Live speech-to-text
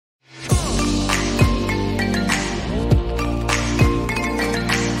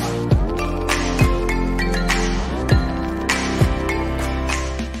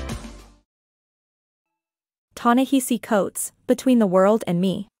Ta-Nehisi Coates, Between the World and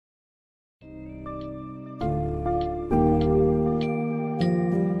Me.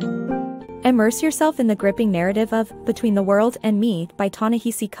 Immerse yourself in the gripping narrative of Between the World and Me by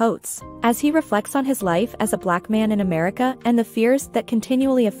Ta-Nehisi Coates, as he reflects on his life as a Black man in America and the fears that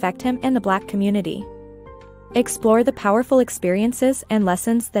continually affect him and the Black community. Explore the powerful experiences and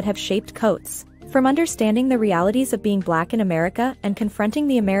lessons that have shaped Coates, from understanding the realities of being Black in America and confronting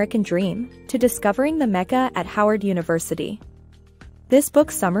the American dream, to discovering the Mecca at Howard University. This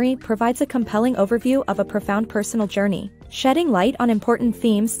book summary provides a compelling overview of a profound personal journey, shedding light on important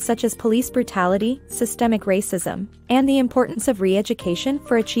themes such as police brutality, systemic racism, and the importance of re-education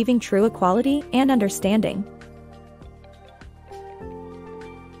for achieving true equality and understanding.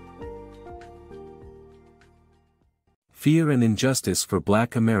 Fear and Injustice for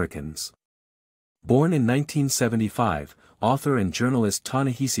Black Americans. Born in 1975, author and journalist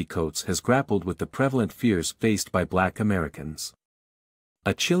Ta-Nehisi Coates has grappled with the prevalent fears faced by Black Americans.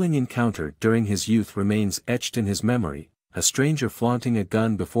 A chilling encounter during his youth remains etched in his memory, a stranger flaunting a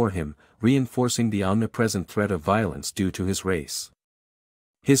gun before him, reinforcing the omnipresent threat of violence due to his race.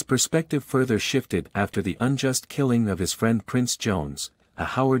 His perspective further shifted after the unjust killing of his friend Prince Jones, a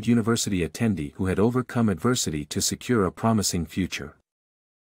Howard University attendee who had overcome adversity to secure a promising future.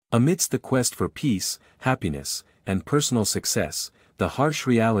 Amidst the quest for peace, happiness, and personal success, the harsh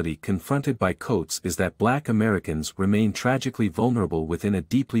reality confronted by Coates is that Black Americans remain tragically vulnerable within a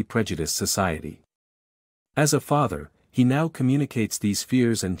deeply prejudiced society. As a father, he now communicates these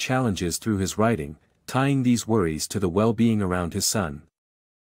fears and challenges through his writing, tying these worries to the well-being around his son.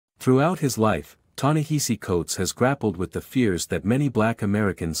 Throughout his life, Ta-Nehisi Coates has grappled with the fears that many Black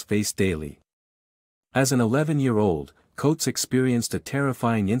Americans face daily. As an 11-year-old, Coates experienced a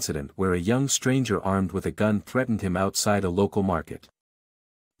terrifying incident where a young stranger armed with a gun threatened him outside a local market.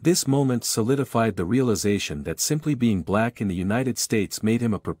 This moment solidified the realization that simply being Black in the United States made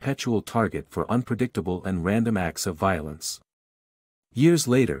him a perpetual target for unpredictable and random acts of violence. Years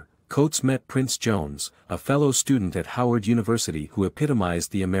later, Coates met Prince Jones, a fellow student at Howard University who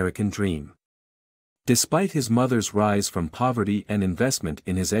epitomized the American dream. Despite his mother's rise from poverty and investment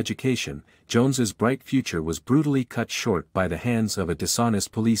in his education, Jones's bright future was brutally cut short by the hands of a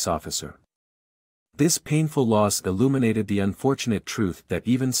dishonest police officer. This painful loss illuminated the unfortunate truth that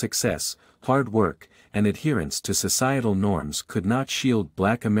even success, hard work, and adherence to societal norms could not shield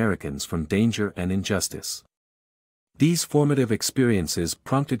Black Americans from danger and injustice. These formative experiences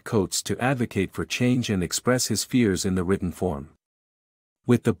prompted Coates to advocate for change and express his fears in the written form.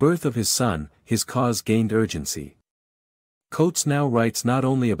 With the birth of his son, his cause gained urgency. Coates now writes not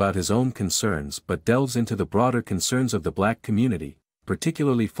only about his own concerns but delves into the broader concerns of the Black community,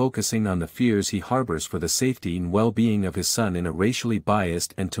 particularly focusing on the fears he harbors for the safety and well-being of his son in a racially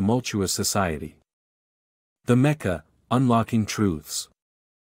biased and tumultuous society. The Mecca, Unlocking Truths.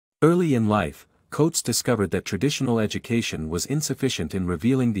 Early in life, Coates discovered that traditional education was insufficient in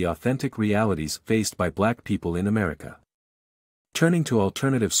revealing the authentic realities faced by Black people in America. Turning to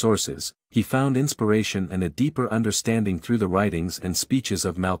alternative sources, he found inspiration and a deeper understanding through the writings and speeches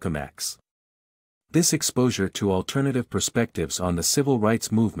of Malcolm X. This exposure to alternative perspectives on the civil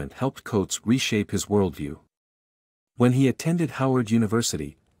rights movement helped Coates reshape his worldview. When he attended Howard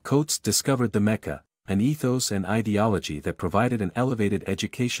University, Coates discovered the Mecca, an ethos and ideology that provided an elevated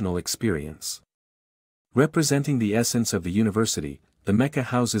educational experience. Representing the essence of the university, the Mecca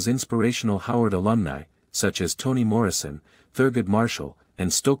houses inspirational Howard alumni, such as Toni Morrison, Thurgood Marshall,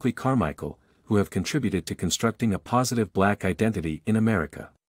 and Stokely Carmichael, who have contributed to constructing a positive Black identity in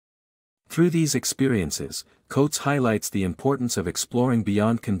America. Through these experiences, Coates highlights the importance of exploring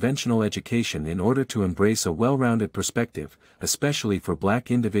beyond conventional education in order to embrace a well-rounded perspective, especially for Black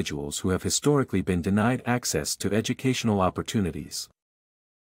individuals who have historically been denied access to educational opportunities.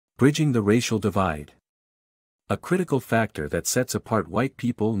 Bridging the racial divide. A critical factor that sets apart white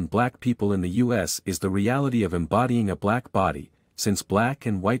people and Black people in the U.S. is the reality of embodying a Black body, since Black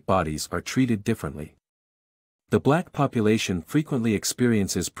and white bodies are treated differently. The Black population frequently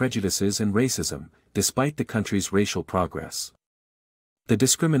experiences prejudices and racism, despite the country's racial progress. The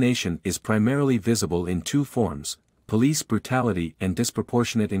discrimination is primarily visible in two forms: police brutality and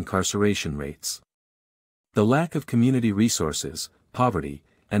disproportionate incarceration rates. The lack of community resources, poverty,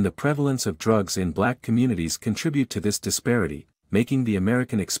 and the prevalence of drugs in Black communities contribute to this disparity, making the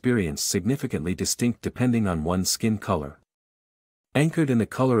American experience significantly distinct depending on one's skin color. Anchored in the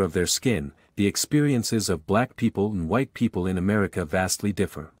color of their skin, the experiences of Black people and white people in America vastly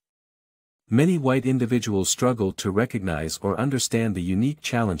differ. Many white individuals struggle to recognize or understand the unique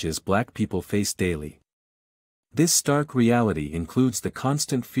challenges Black people face daily. This stark reality includes the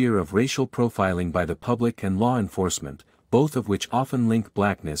constant fear of racial profiling by the public and law enforcement, both of which often link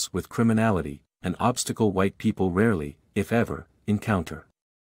blackness with criminality, an obstacle white people rarely, if ever, encounter.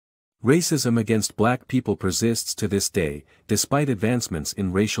 Racism against black people persists to this day, despite advancements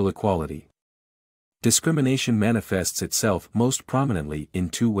in racial equality. Discrimination manifests itself most prominently in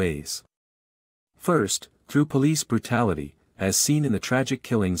two ways. First, through police brutality, as seen in the tragic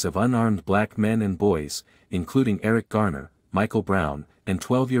killings of unarmed black men and boys, including Eric Garner, Michael Brown, and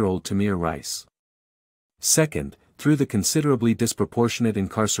 12-year-old Tamir Rice. Second, through the considerably disproportionate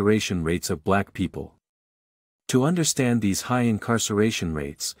incarceration rates of black people. To understand these high incarceration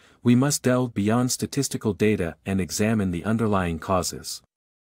rates, we must delve beyond statistical data and examine the underlying causes.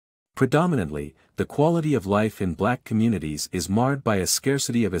 Predominantly, the quality of life in black communities is marred by a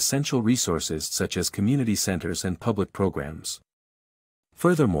scarcity of essential resources such as community centers and public programs.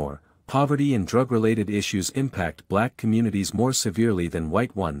 Furthermore, poverty and drug-related issues impact black communities more severely than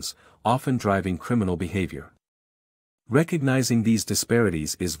white ones, often driving criminal behavior. Recognizing these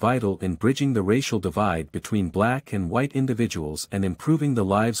disparities is vital in bridging the racial divide between black and white individuals and improving the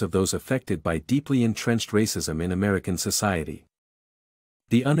lives of those affected by deeply entrenched racism in American society.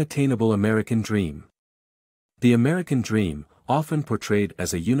 The unattainable American dream. The American dream, often portrayed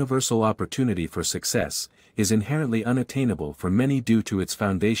as a universal opportunity for success, is inherently unattainable for many due to its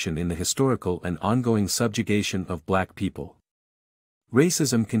foundation in the historical and ongoing subjugation of black people.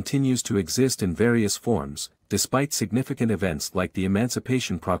 Racism continues to exist in various forms, despite significant events like the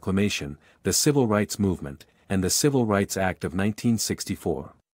Emancipation Proclamation, the Civil Rights Movement, and the Civil Rights Act of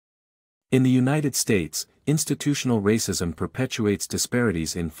 1964. In the United States, institutional racism perpetuates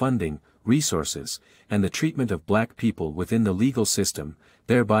disparities in funding, resources, and the treatment of black people within the legal system,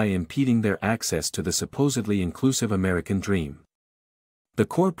 thereby impeding their access to the supposedly inclusive American dream. The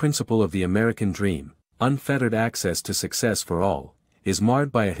core principle of the American dream, unfettered access to success for all, is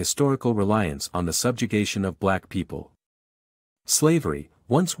marred by a historical reliance on the subjugation of black people. Slavery,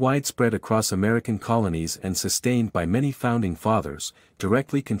 once widespread across American colonies and sustained by many founding fathers,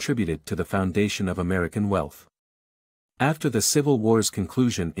 directly contributed to the foundation of American wealth. After the Civil War's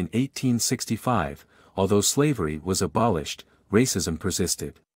conclusion in 1865, although slavery was abolished, racism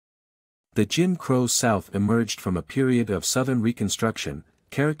persisted. The Jim Crow South emerged from a period of Southern Reconstruction,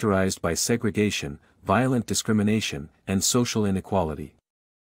 characterized by segregation, violent discrimination, and social inequality.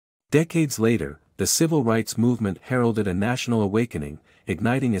 Decades later, the civil rights movement heralded a national awakening,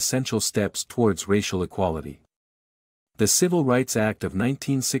 igniting essential steps towards racial equality. The Civil Rights Act of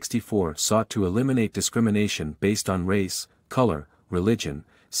 1964 sought to eliminate discrimination based on race, color, religion,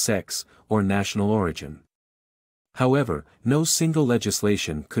 sex, or national origin. However, no single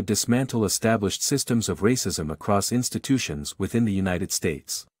legislation could dismantle established systems of racism across institutions within the United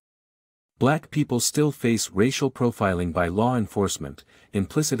States. Black people still face racial profiling by law enforcement,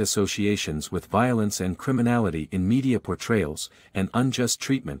 implicit associations with violence and criminality in media portrayals, and unjust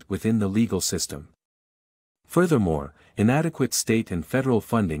treatment within the legal system. Furthermore, inadequate state and federal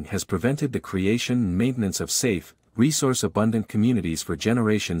funding has prevented the creation and maintenance of safe, resource-abundant communities for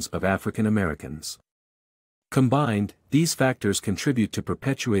generations of African Americans. Combined, these factors contribute to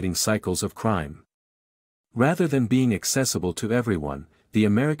perpetuating cycles of crime. Rather than being accessible to everyone, the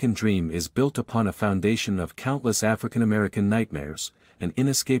American dream is built upon a foundation of countless African American nightmares, an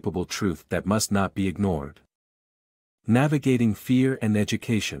inescapable truth that must not be ignored. Navigating fear and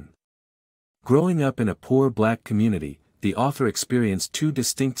education. Growing up in a poor black community, the author experienced two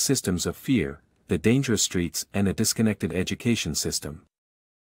distinct systems of fear, the dangerous streets and a disconnected education system.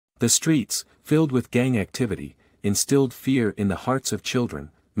 The streets, filled with gang activity, instilled fear in the hearts of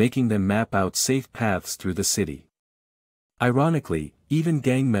children, making them map out safe paths through the city. Ironically, even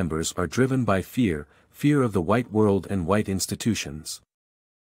gang members are driven by fear of the white world and white institutions.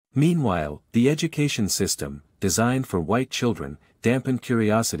 Meanwhile, the education system, designed for white children, dampened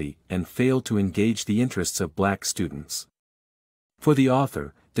curiosity and failed to engage the interests of black students. For the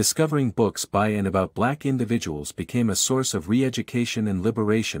author, discovering books by and about black individuals became a source of re-education and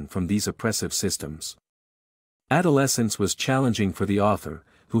liberation from these oppressive systems. Adolescence was challenging for the author,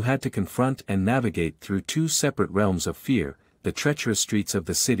 who had to confront and navigate through two separate realms of fear, the treacherous streets of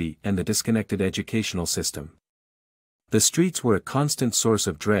the city and the disconnected educational system. The streets were a constant source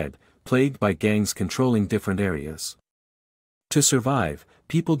of dread, plagued by gangs controlling different areas. To survive,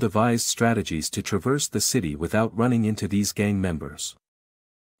 people devised strategies to traverse the city without running into these gang members.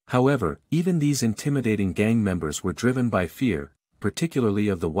 However, even these intimidating gang members were driven by fear, particularly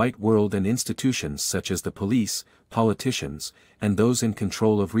of the white world and institutions such as the police, politicians, and those in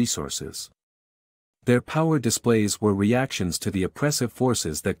control of resources. Their power displays were reactions to the oppressive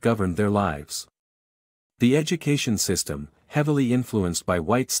forces that governed their lives. The education system, heavily influenced by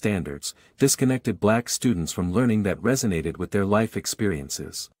white standards, disconnected black students from learning that resonated with their life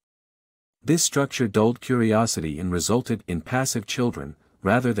experiences. This structure dulled curiosity and resulted in passive children,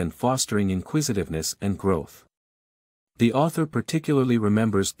 rather than fostering inquisitiveness and growth. The author particularly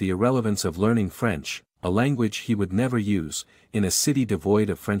remembers the irrelevance of learning French, a language he would never use, in a city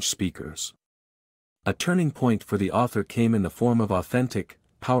devoid of French speakers. A turning point for the author came in the form of authentic,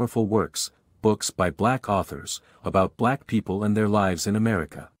 powerful works, books by black authors, about black people and their lives in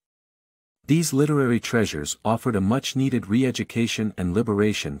America. These literary treasures offered a much-needed re-education and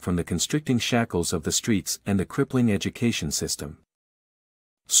liberation from the constricting shackles of the streets and the crippling education system.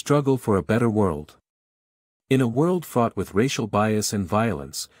 Struggle for a better world. In a world fraught with racial bias and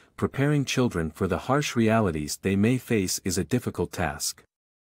violence, preparing children for the harsh realities they may face is a difficult task.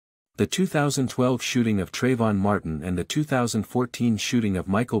 The 2012 shooting of Trayvon Martin and the 2014 shooting of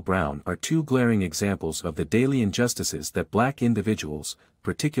Michael Brown are two glaring examples of the daily injustices that black individuals,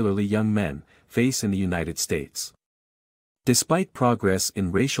 particularly young men, face in the United States. Despite progress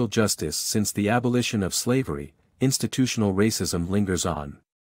in racial justice since the abolition of slavery, institutional racism lingers on.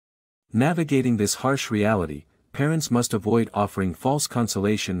 Navigating this harsh reality, parents must avoid offering false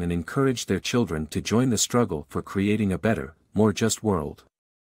consolation and encourage their children to join the struggle for creating a better, more just world.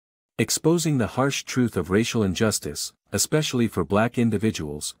 Exposing the harsh truth of racial injustice, especially for black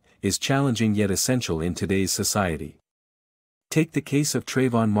individuals, is challenging yet essential in today's society. Take the case of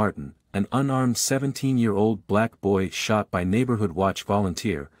Trayvon Martin, an unarmed 17-year-old black boy shot by Neighborhood Watch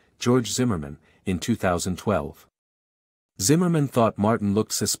volunteer, George Zimmerman, in 2012. Zimmerman thought Martin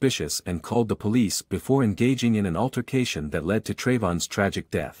looked suspicious and called the police before engaging in an altercation that led to Trayvon's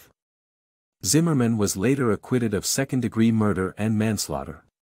tragic death. Zimmerman was later acquitted of second-degree murder and manslaughter.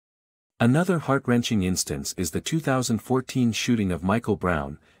 Another heart-wrenching instance is the 2014 shooting of Michael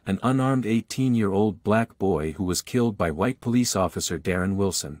Brown, an unarmed 18-year-old black boy who was killed by white police officer Darren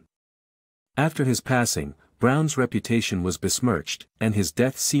Wilson. After his passing, Brown's reputation was besmirched, and his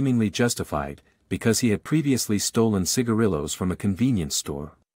death seemingly justified, because he had previously stolen cigarillos from a convenience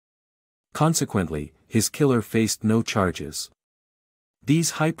store. Consequently, his killer faced no charges.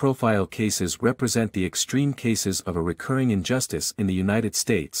 These high-profile cases represent the extreme cases of a recurring injustice in the United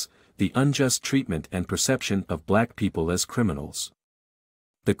States, the unjust treatment and perception of black people as criminals.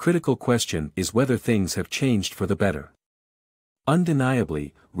 The critical question is whether things have changed for the better.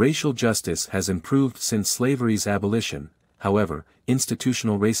 Undeniably, racial justice has improved since slavery's abolition, however,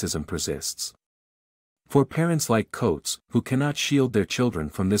 institutional racism persists. For parents like Coates, who cannot shield their children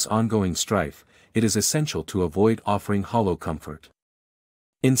from this ongoing strife, it is essential to avoid offering hollow comfort.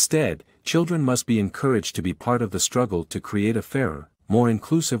 Instead, children must be encouraged to be part of the struggle to create a fairer, more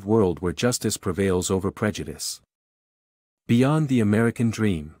inclusive world where justice prevails over prejudice. Beyond the American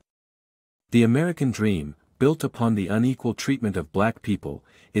Dream. The American dream, built upon the unequal treatment of black people,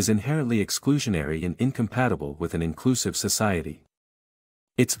 is inherently exclusionary and incompatible with an inclusive society.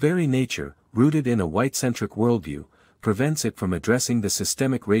 Its very nature, rooted in a white-centric worldview, prevents it from addressing the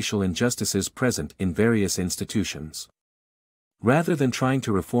systemic racial injustices present in various institutions. Rather than trying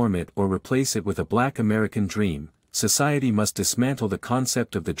to reform it or replace it with a black American dream, society must dismantle the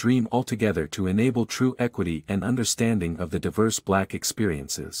concept of the dream altogether to enable true equity and understanding of the diverse black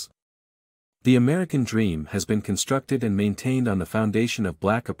experiences. The American dream has been constructed and maintained on the foundation of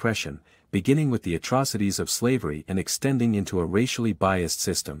black oppression, beginning with the atrocities of slavery and extending into a racially biased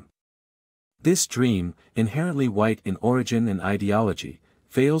system. This dream, inherently white in origin and ideology,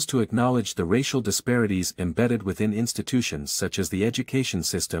 fails to acknowledge the racial disparities embedded within institutions such as the education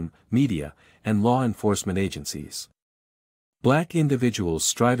system, media, and law enforcement agencies. Black individuals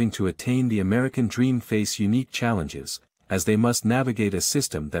striving to attain the American dream face unique challenges, as they must navigate a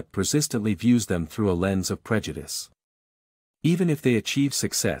system that persistently views them through a lens of prejudice. Even if they achieve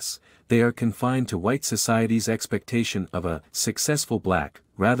success, they are confined to white society's expectation of a successful black,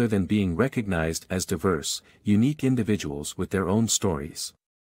 rather than being recognized as diverse, unique individuals with their own stories.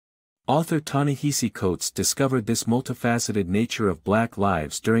 Author Ta-Nehisi Coates discovered this multifaceted nature of black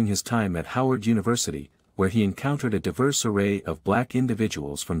lives during his time at Howard University, where he encountered a diverse array of black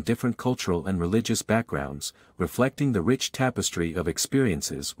individuals from different cultural and religious backgrounds, reflecting the rich tapestry of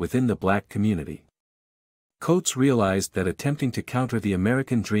experiences within the black community. Coates realized that attempting to counter the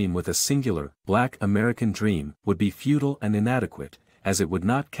American dream with a singular, black American dream would be futile and inadequate, as it would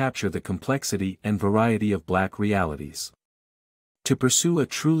not capture the complexity and variety of black realities. To pursue a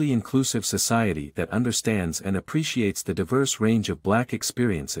truly inclusive society that understands and appreciates the diverse range of black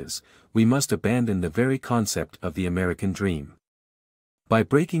experiences, we must abandon the very concept of the American dream. By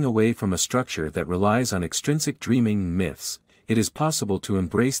breaking away from a structure that relies on extrinsic dreaming myths, it is possible to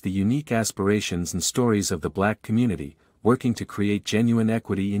embrace the unique aspirations and stories of the Black community, working to create genuine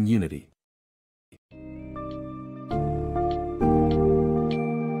equity and unity.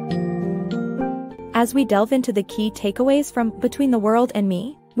 As we delve into the key takeaways from Between the World and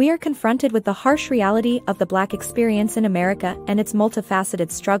Me, we are confronted with the harsh reality of the Black experience in America and its multifaceted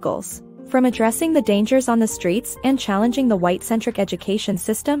struggles. From addressing the dangers on the streets and challenging the white-centric education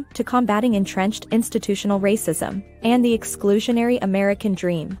system to combating entrenched institutional racism and the exclusionary American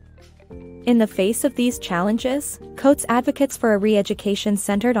dream. In the face of these challenges, Coates advocates for a re-education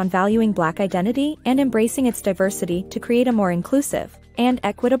centered on valuing Black identity and embracing its diversity to create a more inclusive and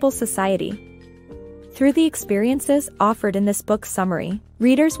equitable society. Through the experiences offered in this book summary,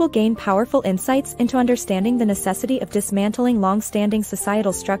 readers will gain powerful insights into understanding the necessity of dismantling long-standing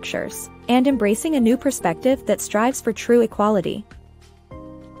societal structures and embracing a new perspective that strives for true equality.